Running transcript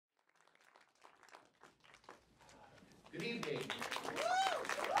Good evening.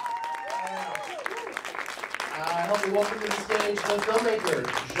 I help you welcome to the stage the filmmaker,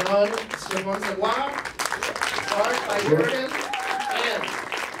 Jean-Stephane Sauvaire, Tye Sheridan,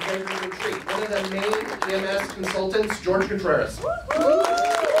 and the retreat, one of the main EMS consultants, George Contreras.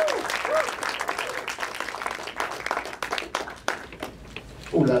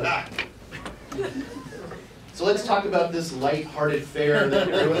 Ooh la la. So let's talk about this light-hearted fare that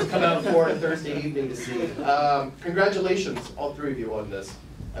everyone's come out for on Thursday evening to see. Congratulations, all three of you, on this.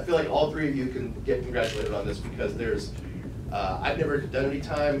 I feel like all three of you can get congratulated on this because there's, I've never done any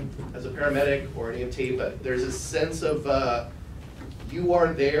time as a paramedic or an EMT, but there's a sense of you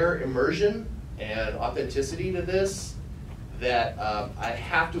are there, immersion and authenticity to this that I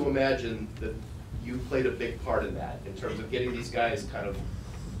have to imagine that you played a big part in that in terms of getting these guys kind of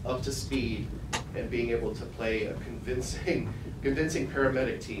up to speed and being able to play a convincing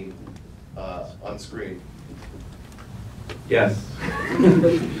paramedic team on screen. Yes.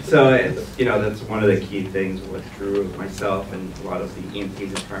 So, that's one of the key things with Drew, myself, and a lot of the EMTs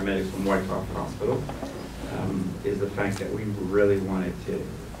and paramedics from Wyckoff Hospital, is the fact that we really wanted to,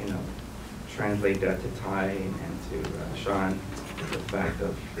 translate that to Tye and to Sean, the fact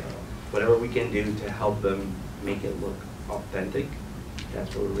of whatever we can do to help them make it look authentic.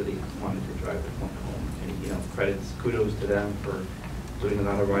 That's what we really wanted to drive the point home. And, kudos to them for doing a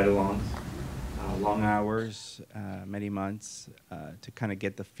lot of ride-alongs. Long hours, many months, to kind of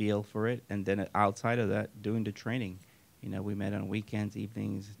get the feel for it. And then outside of that, doing the training. We met on weekends,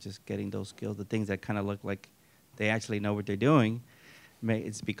 evenings, just getting those skills, the things that kind of look like they actually know what they're doing.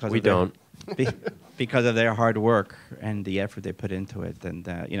 It's because because of their hard work and the effort they put into it. And,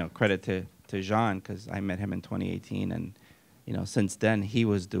 credit to Jean, because I met him in 2018. And, since then, he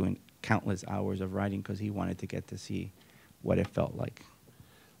was doing countless hours of riding because he wanted to get to see what it felt like.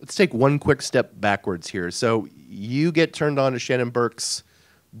 Let's take one quick step backwards here. So you get turned on to Shannon Burke's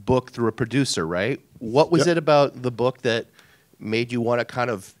book through a producer, right? What was it about the book that made you want to kind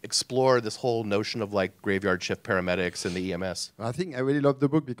of explore this whole notion of like graveyard shift paramedics and the EMS? I think I really loved the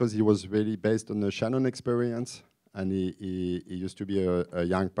book because it was really based on the Shannon experience, and he used to be a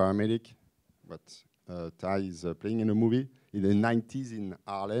young paramedic, but Tye is playing in a movie in the 90s in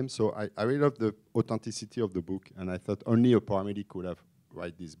Harlem. So I really loved the authenticity of the book, and I thought only a paramedic could have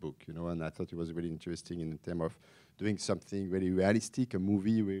write this book, and I thought it was really interesting in terms of doing something very realistic, a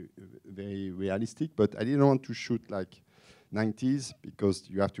movie very realistic, but I didn't want to shoot like 90s because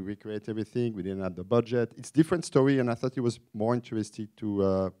you have to recreate everything. We didn't have the budget. It's a different story, and I thought it was more interesting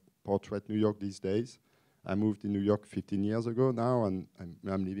to portray New York these days. I moved in New York 15 years ago now, and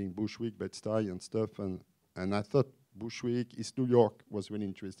I'm living Bushwick, Bed-Stuy and stuff, and I thought Bushwick, East New York was really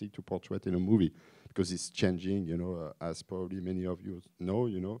interesting to portray in a movie because it's changing, as probably many of you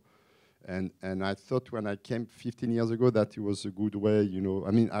know, and I thought when I came 15 years ago that it was a good way,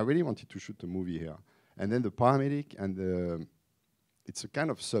 I really wanted to shoot a movie here. And then the paramedic, and it's a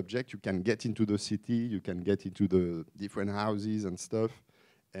kind of subject, you can get into the city, you can get into the different houses and stuff,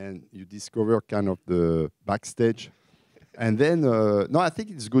 and you discover kind of the backstage. And then, no, I think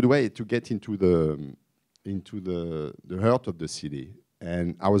it's a good way to get into the heart of the city.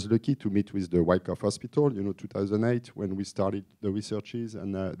 And I was lucky to meet with the Wyckoff Hospital, 2008, when we started the researches,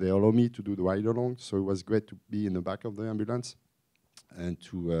 and they allowed me to do the ride-along. So it was great to be in the back of the ambulance and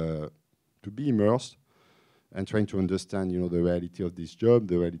to be immersed and trying to understand, the reality of this job,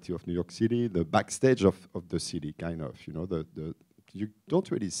 the reality of New York City, the backstage of the city, kind of, you don't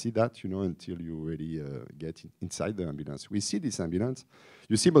really see that, until you really get inside the ambulance. We see this ambulance.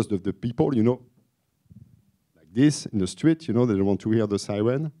 You see most of the people, this in the street, they don't want to hear the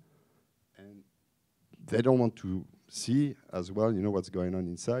siren, and they don't want to see as well, what's going on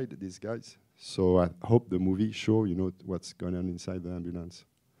inside, these guys. So I hope the movie show, what's going on inside the ambulance.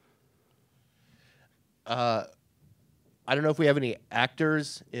 I don't know if we have any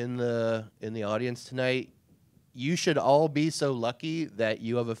actors in the audience tonight. You should all be so lucky that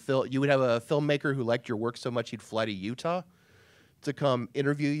you have you would have a filmmaker who liked your work so much he'd fly to Utah to come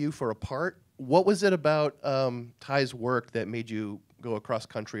interview you for a part. What was it about Tye's work that made you go across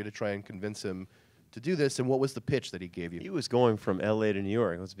country to try and convince him to do this, and what was the pitch that he gave you? He was going from LA to New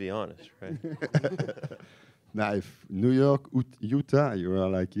York, let's be honest, right? Now, if New York, Utah, you are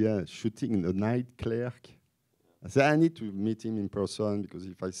like, shooting in the night clerk. I said, I need to meet him in person because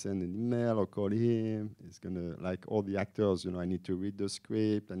if I send an email or call him, it's going to, like all the actors, I need to read the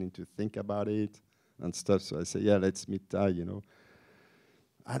script, I need to think about it and stuff. So I said, let's meet Tye,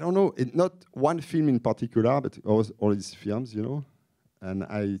 I don't know, not one film in particular, but all his films, and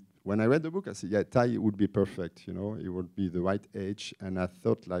I when I read the book, I said, yeah, Tye would be perfect, you know, he would be the right age. And I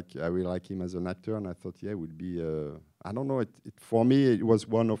thought, like, I really like him as an actor, and I thought, yeah, it would be, I don't know, for me, it was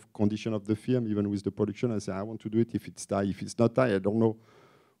one of condition of the film, even with the production. I said, I want to do it if it's Tye. If it's not Tye, I don't know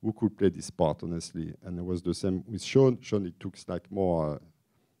who could play this part, honestly. And it was the same with Sean. Sean, it took like more,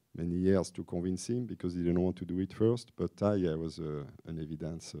 many years to convince him because he didn't want to do it first. But Tye was an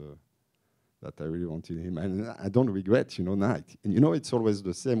evidence that I really wanted him. And I don't regret, you know, night. And you know, it's always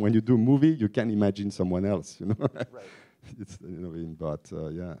the same. When you do a movie, you can imagine someone else, you know. Right. It's, you know, but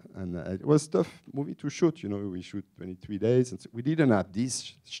yeah. And it was tough movie to shoot, you know. We shoot 23 days. And so we didn't have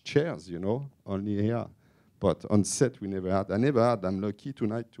these chairs, you know, only here. But on set, we never had. I never had. I'm lucky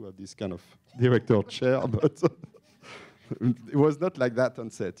tonight to have this kind of director chair, but it was not like that on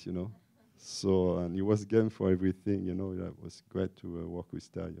set, you know. So, and he was game for everything, you know. It was great to work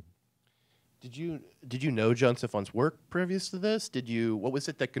with Tye. Did you know Jean-Stephane's work previous to this? What was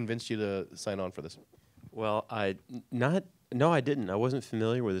it that convinced you to sign on for this? Well, no, I didn't. I wasn't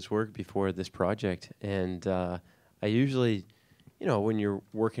familiar with his work before this project, and I usually, you know, when you're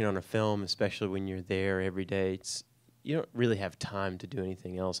working on a film, especially when you're there every day, you don't really have time to do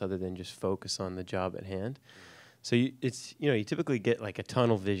anything else other than just focus on the job at hand. So you typically get like a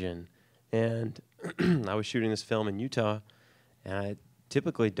tunnel vision, and I was shooting this film in Utah, and I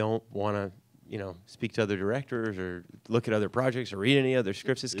typically don't want to, you know, speak to other directors or look at other projects or read any other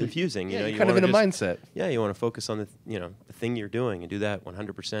scripts. It's confusing. Yeah, you know, you're kind of in a mindset. Yeah, you want to focus on the thing you're doing and do that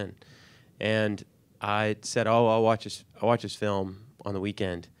 100%. And I said, oh, I'll watch this film on the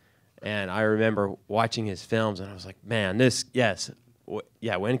weekend. And I remember watching his films, and I was like, man,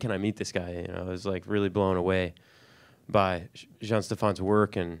 when can I meet this guy? You know, I was like really blown away by Jean-Stephane's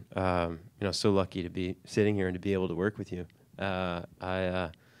work, and you know, so lucky to be sitting here and to be able to work with you.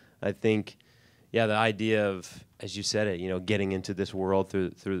 I think, yeah, the idea of, as you said it, you know, getting into this world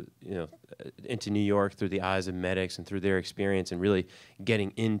through you know, into New York through the eyes of medics and through their experience, and really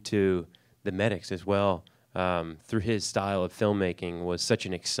getting into the medics as well through his style of filmmaking was such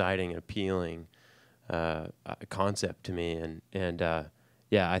an exciting and appealing concept to me. And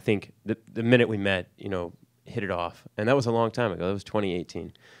yeah, I think the minute we met, you know, hit it off. And that was a long time ago. That was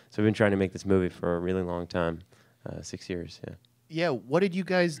 2018. So we've been trying to make this movie for a really long time, 6 years, yeah. Yeah, what did you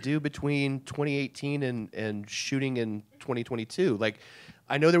guys do between 2018 and shooting in 2022? Like,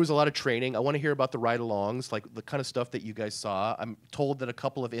 I know there was a lot of training. I want to hear about the ride-alongs, like the kind of stuff that you guys saw. I'm told that a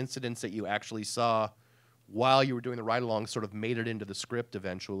couple of incidents that you actually saw while you were doing the ride-along sort of made it into the script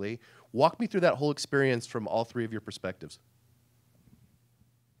eventually. Walk me through that whole experience from all three of your perspectives.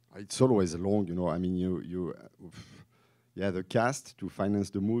 It's always long, you know. I mean, yeah, the cast to finance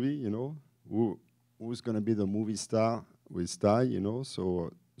the movie, you know. Who's going to be the movie star with Tye, you know?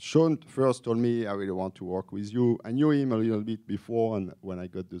 So Sean first told me, I really want to work with you. I knew him a little bit before, and when I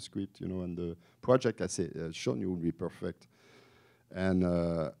got the script, you know, and the project, I said, Sean, you will be perfect.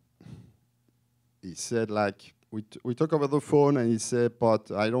 And he said, like, we talk over the phone, and he said,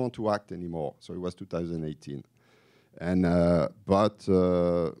 but I don't want to act anymore. So it was 2018. And but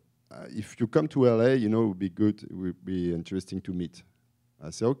if you come to LA, you know, it would be good. It would be interesting to meet. I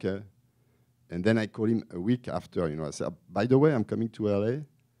said, okay. And then I called him a week after. You know, I said, by the way, I'm coming to LA.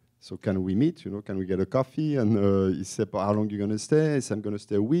 So can we meet? You know, can we get a coffee? And he said, how long are you gonna stay? I said, I'm gonna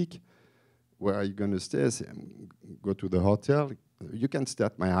stay a week. Where are you gonna stay? I said, go to the hotel. You can stay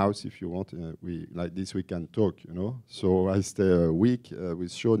at my house if you want. We like this, we can talk. You know. So I stay a week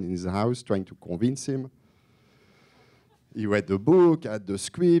with Sean in his house, trying to convince him. He read the book, I had the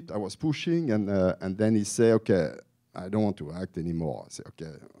script, I was pushing, and then he said, okay, I don't want to act anymore. I said,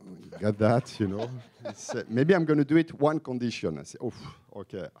 okay, got that, you know. He said, maybe I'm going to do it one condition. I said, oh,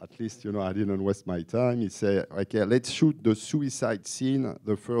 okay, at least, you know, I didn't waste my time. He said, okay, let's shoot the suicide scene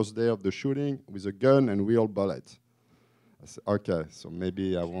the first day of the shooting with a gun and real bullets. I said, okay, so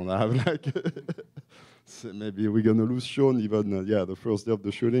maybe I won't have like... So maybe we're gonna lose Sean even, yeah, the first day of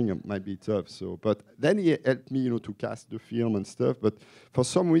the shooting. It might be tough. So, but then he helped me, you know, to cast the film and stuff. But for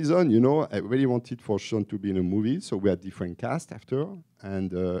some reason, you know, I really wanted for Sean to be in a movie. So we had different cast after, and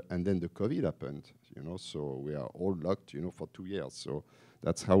then the COVID happened, you know. So we are all locked, you know, for 2 years. So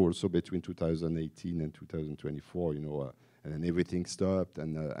that's how also between 2018 and 2024, you know, and then everything stopped,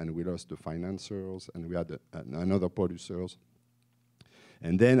 and we lost the financiers, and we had another producers.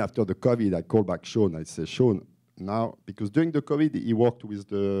 And then after the COVID, I called back Sean. I said, Sean, now, because during the COVID, he worked with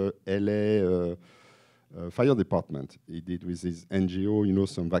the LA fire department. He did with his NGO, you know,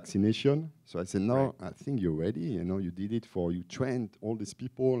 some vaccination. So I said, no, right. I think you're ready. You know, you did it you trained all these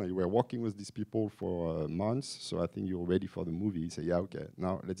people, and you were working with these people for months. So I think you're ready for the movie. He said, yeah, okay,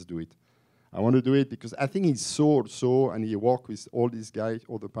 now let's do it. I want to do it because I think he saw, and he worked with all these guys,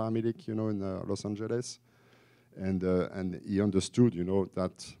 all the paramedics, you know, in Los Angeles, and he understood, you know,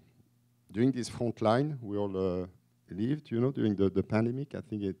 that during this front line we all lived, you know, during the pandemic. I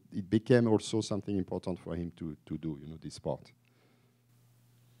think it became also something important for him to do, you know, this part.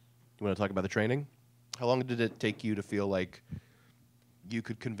 You want to talk about the training? How long did it take you to feel like you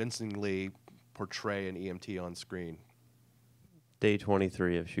could convincingly portray an EMT on screen? Day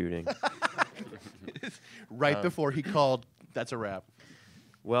 23 of shooting. Right before he called, that's a wrap.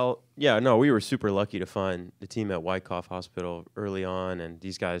 Well, yeah, no, we were super lucky to find the team at Wyckoff Hospital early on, and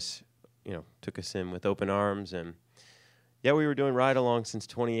these guys, you know, took us in with open arms. And yeah, we were doing ride-along since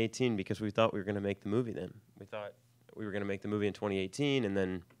 2018 because we thought we were going to make the movie then. We thought we were going to make the movie in 2018, and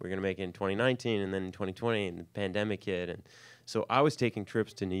then we were going to make it in 2019, and then in 2020, and the pandemic hit. And so I was taking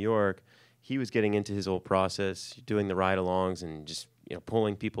trips to New York. He was getting into his old process, doing the ride-alongs and just, you know,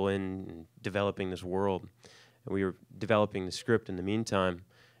 pulling people in and developing this world. And we were developing the script in the meantime.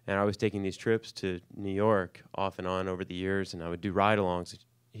 And I was taking these trips to New York off and on over the years, and I would do ride-alongs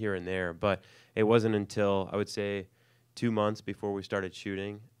here and there. But it wasn't until, I would say, 2 months before we started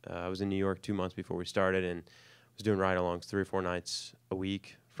shooting. I was in New York 2 months before we started, and I was doing ride-alongs 3 or 4 nights a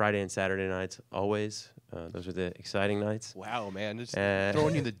week, Friday and Saturday nights always. Those are the exciting nights. Wow, man, just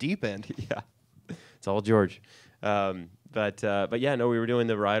throwing you in the deep end. Yeah, it's all George. But yeah, no, we were doing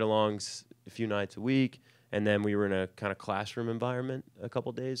the ride-alongs a few nights a week. And then we were in a kind of classroom environment a couple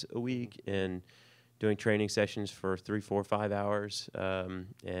days a week and doing training sessions for 3, 4, 5 hours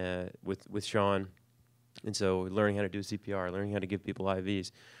with Sean. And so learning how to do CPR, learning how to give people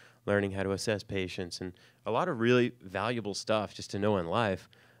IVs, learning how to assess patients, and a lot of really valuable stuff just to know in life.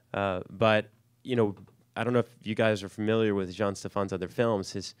 But, you know, I don't know if you guys are familiar with Jean-Stephane's other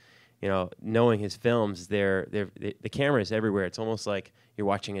films. His, you know, knowing his films, the camera is everywhere. It's almost like you're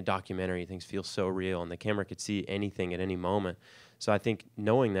watching a documentary. Things feel so real, and the camera could see anything at any moment. So I think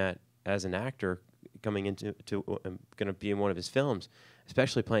knowing that as an actor coming into going to be in one of his films,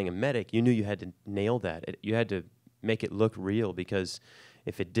 especially playing a medic, you knew you had to nail that. You had to make it look real, because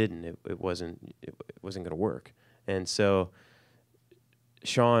if it didn't, it wasn't going to work. And so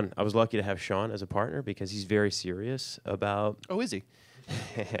Sean, I was lucky to have Sean as a partner because he's very serious about. Oh, is he?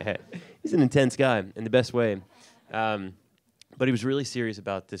 He's an intense guy in the best way, but he was really serious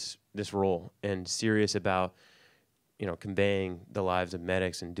about this role, and serious about, you know, conveying the lives of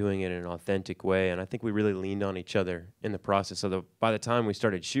medics and doing it in an authentic way. And I think we really leaned on each other in the process. So by the time we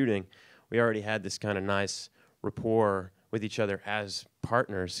started shooting, we already had this kind of nice rapport with each other as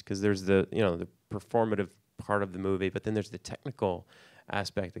partners, because there's the performative part of the movie, but then there's the technical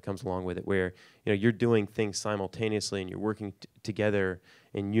aspect that comes along with it, where, you know, you're doing things simultaneously and you're working together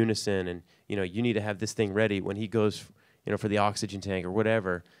in unison, and, you know, you need to have this thing ready when he goes, you know, for the oxygen tank or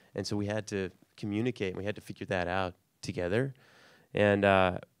whatever. And so we had to communicate, and we had to figure that out together. And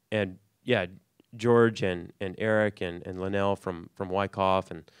yeah, George and Eric and Linnell from Wyckoff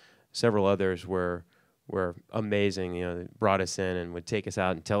and several others were amazing. You know, they brought us in and would take us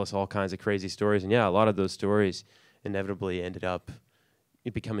out and tell us all kinds of crazy stories. And yeah, a lot of those stories inevitably ended up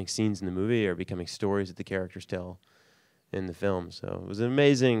becoming scenes in the movie or becoming stories that the characters tell in the film. So it was an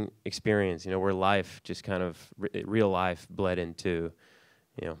amazing experience, you know, where life just kind of real life bled into,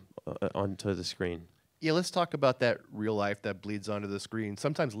 you know, onto the screen. Yeah, let's talk about that real life that bleeds onto the screen,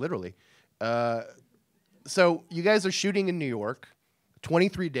 sometimes literally. So you guys are shooting in New York,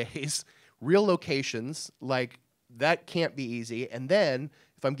 23 days, real locations, like that can't be easy. And then,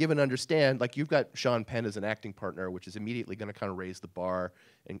 if I'm given to understand, like you've got Sean Penn as an acting partner, which is immediately going to kind of raise the bar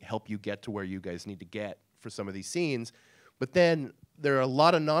and help you get to where you guys need to get for some of these scenes. But then there are a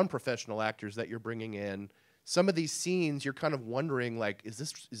lot of non-professional actors that you're bringing in. Some of these scenes, you're kind of wondering, like, is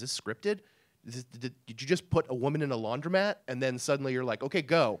this scripted? Did you just put a woman in a laundromat and then suddenly you're like, okay,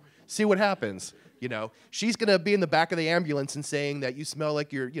 go, see what happens? You know, she's going to be in the back of the ambulance and saying that you smell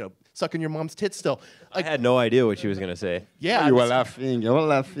like you're, you know, sucking your mom's tits still. Like, I had no idea what she was going to say. Yeah. You were laughing,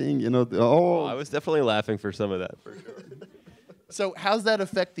 you know. Oh, I was definitely laughing for some of that, for sure. So how's that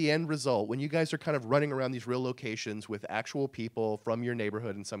affect the end result when you guys are kind of running around these real locations with actual people from your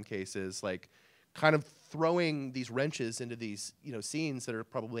neighborhood in some cases, like kind of throwing these wrenches into these, you know, scenes that are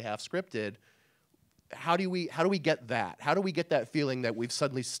probably half scripted? How do we get that? How do we get that feeling that we've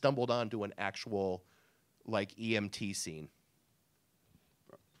suddenly stumbled onto an actual, like, EMT scene?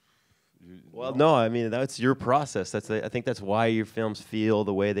 Well, no, I mean, that's your process. I think that's why your films feel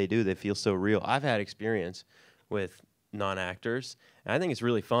the way they do. They feel so real. I've had experience with non-actors, and I think it's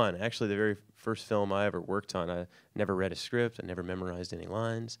really fun. Actually, the very first film I ever worked on, I never read a script. I never memorized any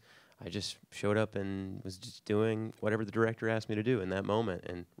lines. I just showed up and was just doing whatever the director asked me to do in that moment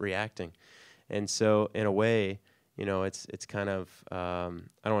and reacting. And so in a way, you know, it's kind of, I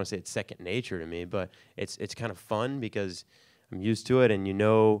don't want to say it's second nature to me, but it's kind of fun because I'm used to it, and you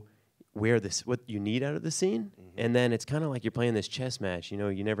know what you need out of the scene. And then it's kind of like you're playing this chess match. You know,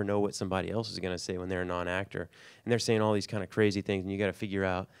 you never know what somebody else is going to say when they're a non-actor. And they're saying all these kind of crazy things, and you got to figure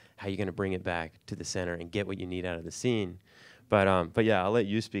out how you're going to bring it back to the center and get what you need out of the scene. But yeah, I'll let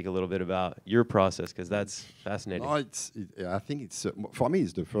you speak a little bit about your process, because that's fascinating. No, I think it's, for me,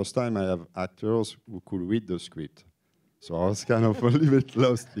 it's the first time I have actors who could read the script. So I was kind of a little bit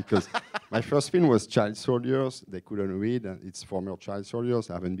lost, because my first film was Child Soldiers. They couldn't read, and it's former child soldiers.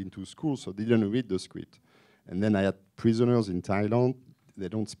 I haven't been to school, so they didn't read the script. And then I had prisoners in Thailand. They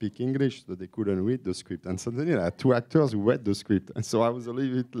don't speak English, so they couldn't read the script. And suddenly I had 2 actors who read the script. And so I was a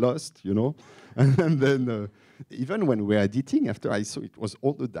little bit lost, you know. And then even when we were editing, after I saw it was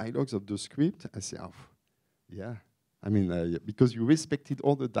all the dialogues of the script, I said, oh, yeah. I mean, because you respected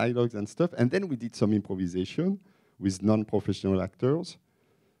all the dialogues and stuff. And then we did some improvisation with non-professional actors,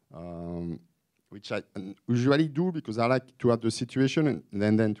 which I usually do because I like to have the situation and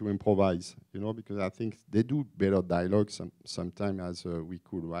then to improvise, you know, because I think they do better dialogue sometimes as we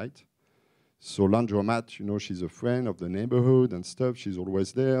could write. So Laundromat, you know, she's a friend of the neighborhood and stuff. She's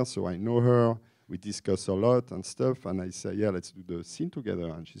always there, so I know her. We discuss a lot and stuff, and I say, yeah, let's do the scene together.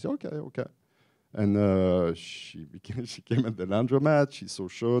 And she said, okay. And she came at the laundromat. She saw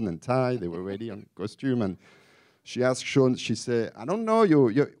Sean and Tye. They were ready on costume, and she asked Sean, she said, I don't know,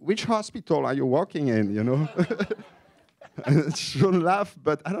 which hospital are you working in, you know? And Sean laughed,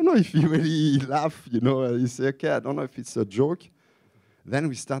 but I don't know if he really laughed, you know. He said, okay, I don't know if it's a joke. Then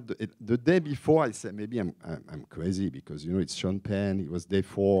we start, the day before, I said, maybe I'm crazy because, you know, it's Sean Penn, it was day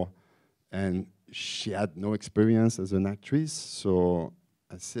 4, and she had no experience as an actress. So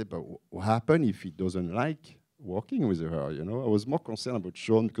I said, but what happened if he doesn't like working with her, you know? I was more concerned about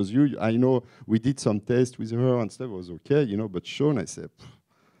Sean because I know we did some tests with her and stuff, it was okay, you know, but Sean, I said,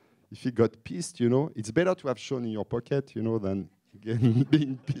 if he got pissed, you know, it's better to have Sean in your pocket, you know, than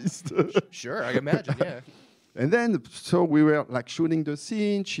being pissed. Sure, I can imagine, yeah. And then, so we were like shooting the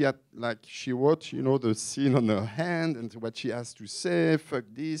scene. She wrote, you know, the scene on her hand and what she has to say, fuck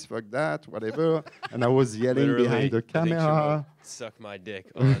this, fuck that, whatever. And I was yelling Literally, behind the I think she camera. wrote, suck my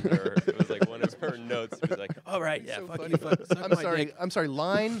dick on her. It was like one of her notes. It was like, all right, yeah, So fuck funny. you, suck my dick. I'm sorry,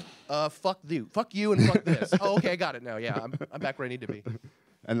 line, fuck you and fuck this. Oh, okay, I got it now, yeah, I'm back where I need to be.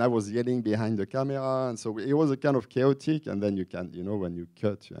 And I was yelling behind the camera, and so it was a kind of chaotic. And then you can, you know, when you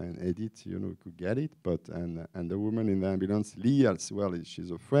cut and edit, you know, you could get it. But and the woman in the ambulance, Lee, as well,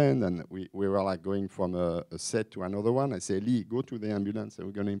 she's a friend, and we were like going from a set to another one. I say, Lee, go to the ambulance, and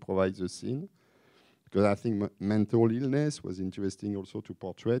we're going to improvise the scene, because I think mental illness was interesting also to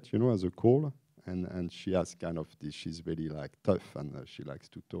portray, you know, as a call. And she has kind of this. She's really like tough, and she likes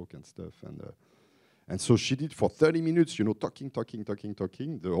to talk and stuff, and so she did for 30 minutes, you know, talking.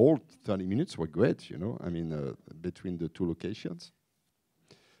 The whole 30 minutes were great, you know, I mean, between the 2 locations.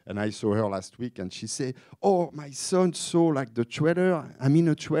 And I saw her last week, and she said, oh, my son saw like the trailer. I'm in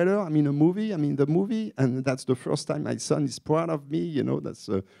a trailer, I'm in a movie, I'm in the movie. And that's the first time my son is proud of me, you know, that's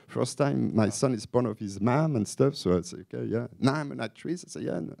the first time my son is proud of his mom and stuff. So I said, okay, yeah. Now I'm an actress. I said,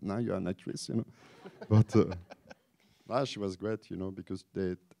 yeah, now you're an actress, you know. But she was great, you know, because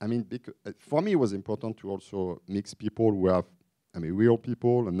for me it was important to also mix people who have, I mean, real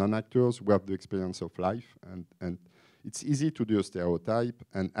people and non-actors who have the experience of life, and it's easy to do a stereotype,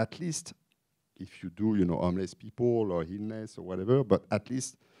 and at least if you do, you know, homeless people or illness or whatever, but at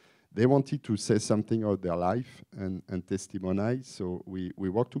least they wanted to say something about their life and testimonize. So we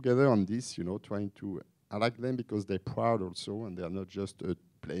work together on this, you know, trying to, I like them because they're proud also, and they're not just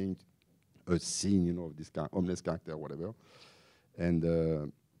playing a scene, you know, of this homeless character or whatever.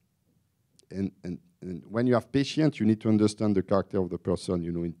 And when you have patience, you need to understand the character of the person,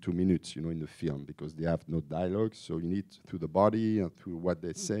 you know, in 2 minutes, you know, in the film, because they have no dialogue. So you need, through the body and through what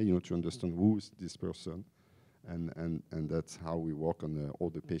they say, you know, to understand who is this person. And that's how we work on all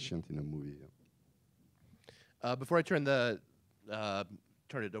the patients in a movie. Yeah. Before I turn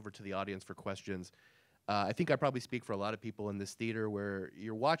it over to the audience for questions, I think I probably speak for a lot of people in this theater where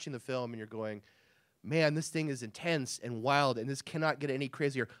you're watching the film and you're going, man, this thing is intense and wild, and this cannot get any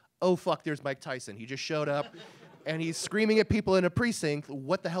crazier. Oh, fuck, there's Mike Tyson. He just showed up, and he's screaming at people in a precinct.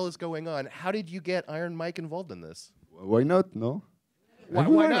 What the hell is going on? How did you get Iron Mike involved in this? Why not, no? Why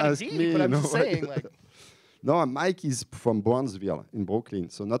not, indeed? But I'm just saying, like... No, Mike is from Brownsville in Brooklyn,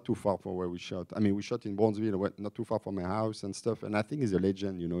 so not too far from where we shot. I mean, we shot in Brownsville, not too far from my house and stuff, and I think he's a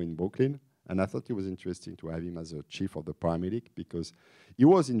legend, you know, in Brooklyn. And I thought it was interesting to have him as a chief of the paramedic because he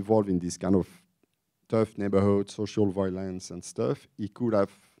was involved in this kind of tough neighborhood, social violence and stuff. He could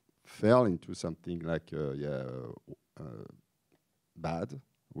have fell into something like, bad, I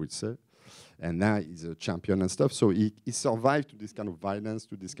would say. And now he's a champion and stuff. So he survived to this kind of violence,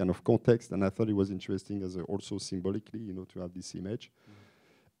 to this kind of context. And I thought it was interesting as also symbolically, you know, to have this image.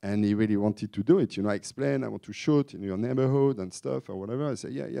 And he really wanted to do it. You know, I explained, I want to shoot in your neighborhood and stuff or whatever. I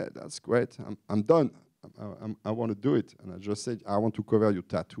said, yeah, that's great. I'm done. I want to do it. And I just said, I want to cover your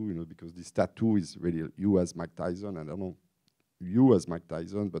tattoo, you know, because this tattoo is really you as Mike Tyson. And I don't know you as Mike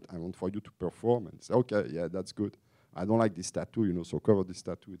Tyson, but I want for you to perform. And he said, okay, yeah, that's good. I don't like this tattoo, you know, so cover this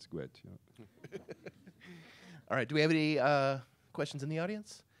tattoo, it's great. Yeah. All right, do we have any questions in the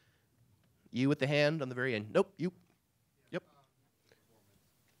audience? You with the hand on the very end. Nope, you. Yep.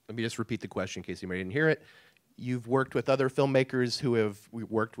 Let me just repeat the question in case anybody didn't hear it. You've worked with other filmmakers who have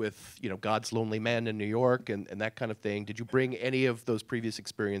worked with, you know, God's Lonely Man in New York and that kind of thing. Did you bring any of those previous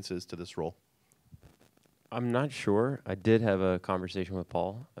experiences to this role? I'm not sure. I did have a conversation with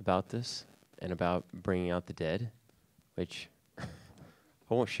Paul about this and about bringing out the dead, which I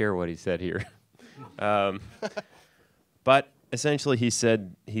won't share what he said here. But essentially he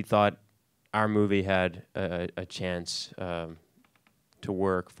said he thought our movie had a chance to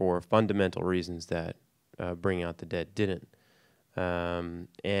work for fundamental reasons that Bringing Out the Dead didn't.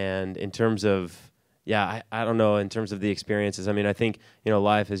 And in terms of, I don't know, in terms of the experiences, I mean, I think, you know,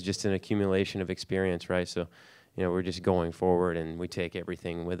 life is just an accumulation of experience, right? So, you know, we're just going forward and we take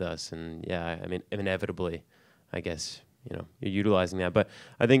everything with us. And I mean, inevitably, I guess, you know, you're utilizing that. But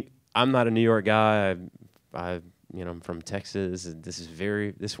I think I'm not a New York guy. You know, I'm from Texas. And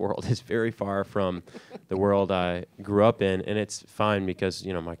this world is very far from the world I grew up in. And it's fine because,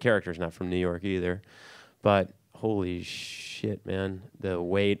 you know, my character's not from New York either. But holy shit, man, the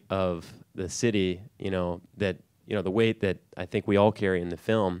weight of the city, you know, the weight that I think we all carry in the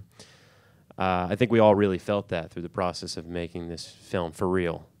film, I think we all really felt that through the process of making this film for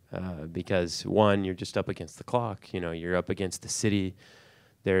real. Because one, you're just up against the clock, you know, you're up against the city.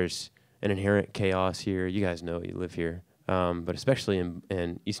 There's an inherent chaos here. You guys know, you live here. But especially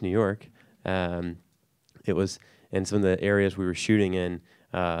in East New York, it was in some of the areas we were shooting in,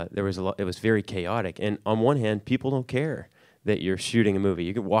 there was it was very chaotic. And on one hand, people don't care that you're shooting a movie.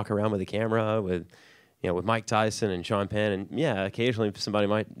 You could walk around with a camera with Mike Tyson and Sean Penn, and occasionally somebody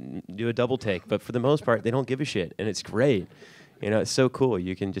might do a double take, but for the most part, they don't give a shit, and it's great. You know, it's so cool.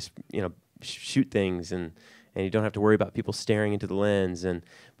 You can just, you know, shoot things, and you don't have to worry about people staring into the lens.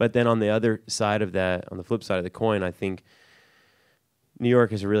 But then on the other side of that, on the flip side of the coin, I think New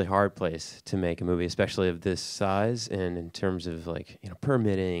York is a really hard place to make a movie, especially of this size, and in terms of, like, you know,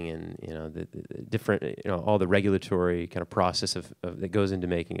 permitting and, you know, the different, you know, all the regulatory kind of process that goes into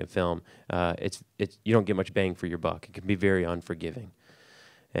making a film. It's you don't get much bang for your buck. It can be very unforgiving,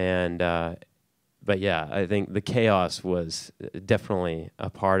 but yeah, I think the chaos was definitely a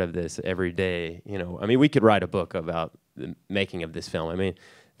part of this every day. You know, I mean, we could write a book about the making of this film. I mean,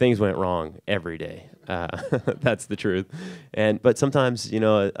 things went wrong every day. That's the truth. But sometimes, you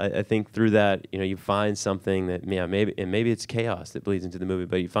know, I think through that, you know, you find something that, maybe it's chaos that bleeds into the movie,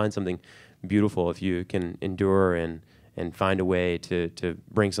 but you find something beautiful if you can endure and find a way to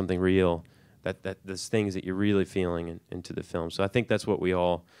bring something real, that those things that you're really feeling into the film. So I think that's what we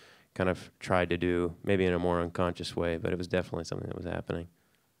all kind of tried to do, maybe in a more unconscious way, but it was definitely something that was happening.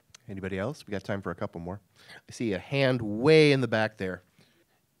 Anybody else? We got time for a couple more. I see a hand way in the back there.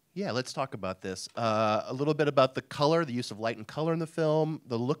 Yeah, let's talk about this. A little bit about the color, the use of light and color in the film,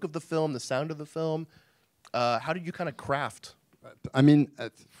 the look of the film, the sound of the film. How did you kind of craft? I mean,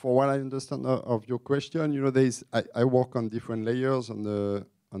 for what I understand of your question, you know, I work on different layers on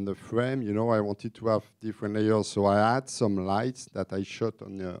the frame. You know, I wanted to have different layers, so I had some lights that I shot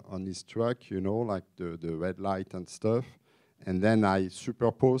on this truck. You know, like the red light and stuff. And then I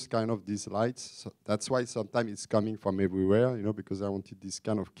superpose kind of these lights. So that's why sometimes it's coming from everywhere, you know, because I wanted this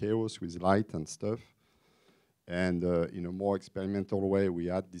kind of chaos with light and stuff. And in a more experimental way, we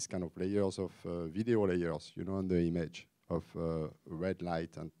had these kind of layers of video layers, you know, on the image of red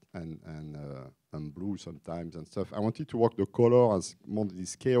light and blue sometimes and stuff. I wanted to work the color as more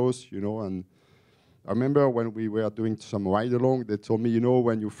this chaos, you know. And I remember when we were doing some ride-along, they told me, you know,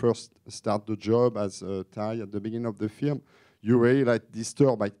 when you first start the job as Tye at the beginning of the film, you really like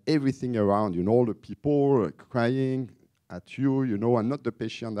disturbed by everything around, you know, all the people crying at you, you know, and not the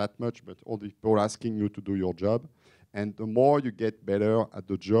patient that much, but all the people asking you to do your job. And the more you get better at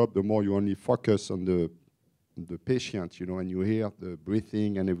the job, the more you only focus on the patient, you know, and you hear the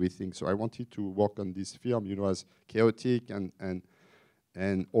breathing and everything. So I wanted to work on this film, you know, as chaotic and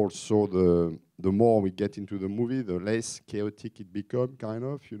And also the more we get into the movie, the less chaotic it becomes, kind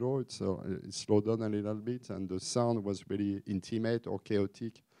of, you know, it's slowed down a little bit, and the sound was really intimate or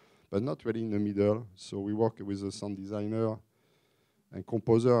chaotic, but not really in the middle. So we work with a sound designer and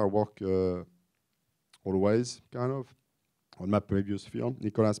composer. I work always, kind of, on my previous film,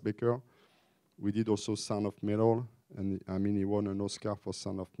 Nicholas Baker. We did also Sound of Metal, and I mean, he won an Oscar for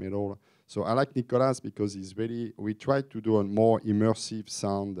Sound of Metal. So I like Nicholas because he's very, we try to do a more immersive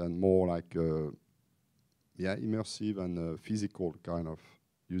sound and more like, yeah, immersive and physical, kind of,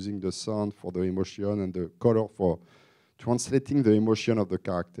 using the sound for the emotion and the color for translating the emotion of the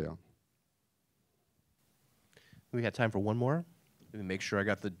character. We got time for one more. Let me make sure I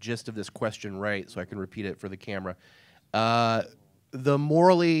got the gist of this question right so I can repeat it for the camera. The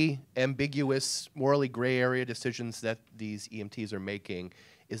morally ambiguous, morally gray area decisions that these EMTs are making,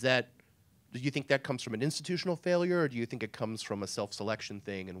 do you think that comes from an institutional failure, or do you think it comes from a self-selection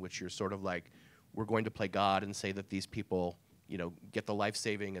thing in which you're sort of like, we're going to play God and say that these people, you know, get the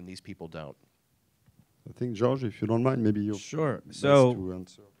life-saving and these people don't? I think, George, if you don't mind, maybe you. Sure. best So to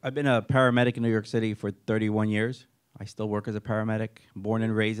answer. I've been a paramedic in New York City for 31 years. I still work as a paramedic, born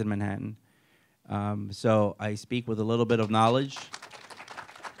and raised in Manhattan. So I speak with a little bit of knowledge.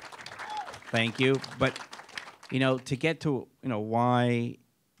 Thank you. But, you know, to get to, you know, why,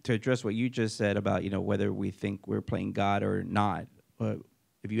 to address what you just said about, you know, whether we think we're playing God or not,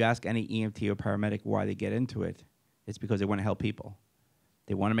 if you ask any EMT or paramedic why they get into it, it's because they want to help people.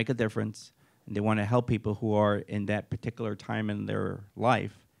 They want to make a difference, and they want to help people who are in that particular time in their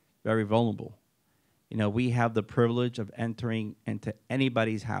life very vulnerable. You know, we have the privilege of entering into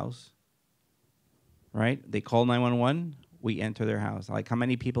anybody's house, right? They call 911, we enter their house. Like, how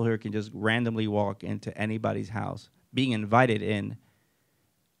many people here can just randomly walk into anybody's house, being invited in,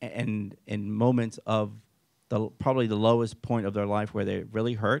 and in moments of probably the lowest point of their life where they're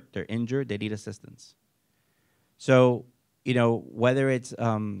really hurt, they're injured, they need assistance. So, you know, whether it's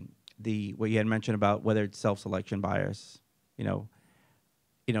what you had mentioned about whether it's self-selection bias, you know,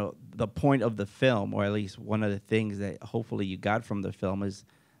 the point of the film, or at least one of the things that hopefully you got from the film, is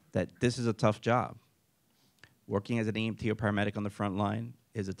that this is a tough job. Working as an EMT or paramedic on the front line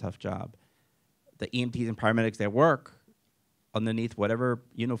is a tough job. The EMTs and paramedics that work underneath whatever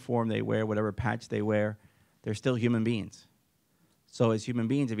uniform they wear, whatever patch they wear, they're still human beings. So as human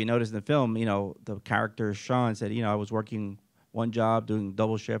beings, if you notice in the film, you know, the character Sean said, you know, I was working one job, doing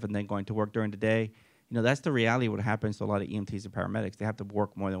double shift, and then going to work during the day. You know, that's the reality of what happens to a lot of EMTs and paramedics. They have to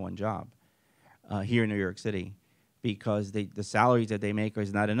work more than one job here in New York City because the salaries that they make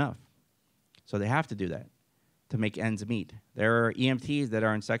is not enough. So they have to do that to make ends meet. There are EMTs that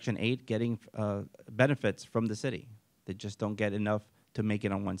are in Section 8 getting benefits from the city. They just don't get enough to make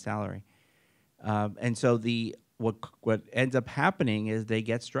it on one salary. And so what ends up happening is they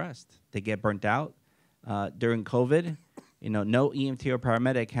get stressed. They get burnt out. During COVID, you know, no EMT or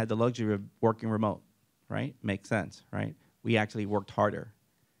paramedic had the luxury of working remote, right? Makes sense, right? We actually worked harder.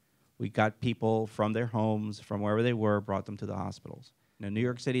 We got people from their homes, from wherever they were, brought them to the hospitals. Now, New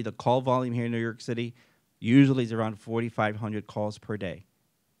York City, the call volume here in New York City usually is around 4,500 calls per day.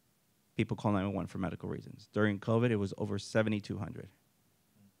 People call 911 for medical reasons. During COVID, it was over 7,200.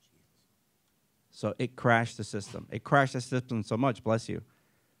 So it crashed the system. It crashed the system so much, bless you,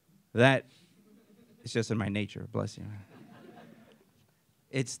 that it's just in my nature, bless you.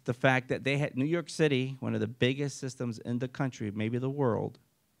 It's the fact that they had New York City, one of the biggest systems in the country, maybe the world,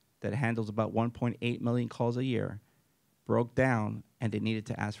 that handles about 1.8 million calls a year, broke down, and they needed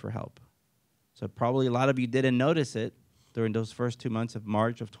to ask for help. So probably a lot of you didn't notice it during those first 2 months of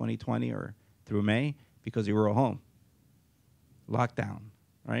March of 2020 or through May because you were at home. Lockdown,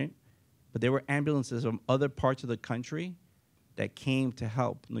 right? But there were ambulances from other parts of the country that came to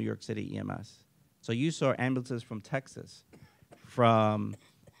help New York City EMS. So you saw ambulances from Texas, from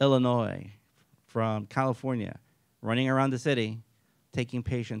Illinois, from California, running around the city, taking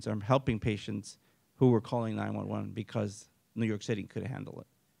patients or helping patients who were calling 911 because New York City could handle it.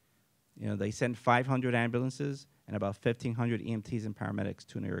 You know, they sent 500 ambulances and about 1,500 EMTs and paramedics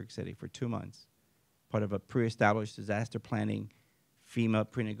to New York City for 2 months, part of a pre-established disaster planning FEMA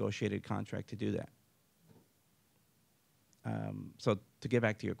pre-negotiated contract to do that. So to get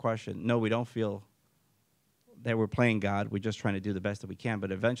back to your question, no, we don't feel that we're playing God. We're just trying to do the best that we can,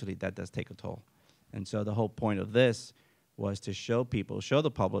 but eventually that does take a toll. And so the whole point of this was to show people, show the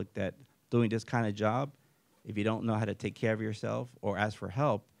public that doing this kind of job, if you don't know how to take care of yourself or ask for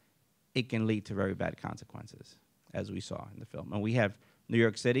help, it can lead to very bad consequences, as we saw in the film. And we have New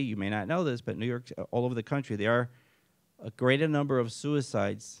York City, you may not know this, but New York, all over the country, there are a greater number of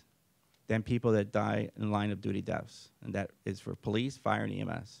suicides than people that die in line of duty deaths, and that is for police, fire, and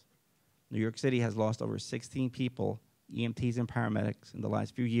EMS. New York City has lost over 16 people, EMTs and paramedics, in the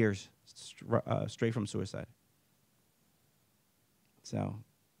last few years, straight from suicide. So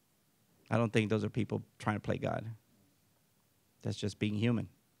I don't think those are people trying to play God. That's just being human,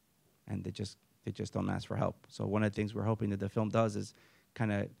 and they just don't ask for help. So one of the things we're hoping that the film does is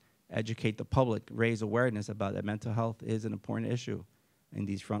kind of educate the public, raise awareness about that mental health is an important issue in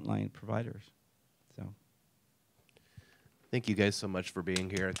these frontline providers. So, Thank you guys so much for being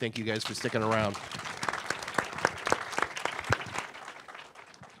here. Thank you guys for sticking around.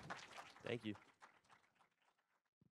 Thank you.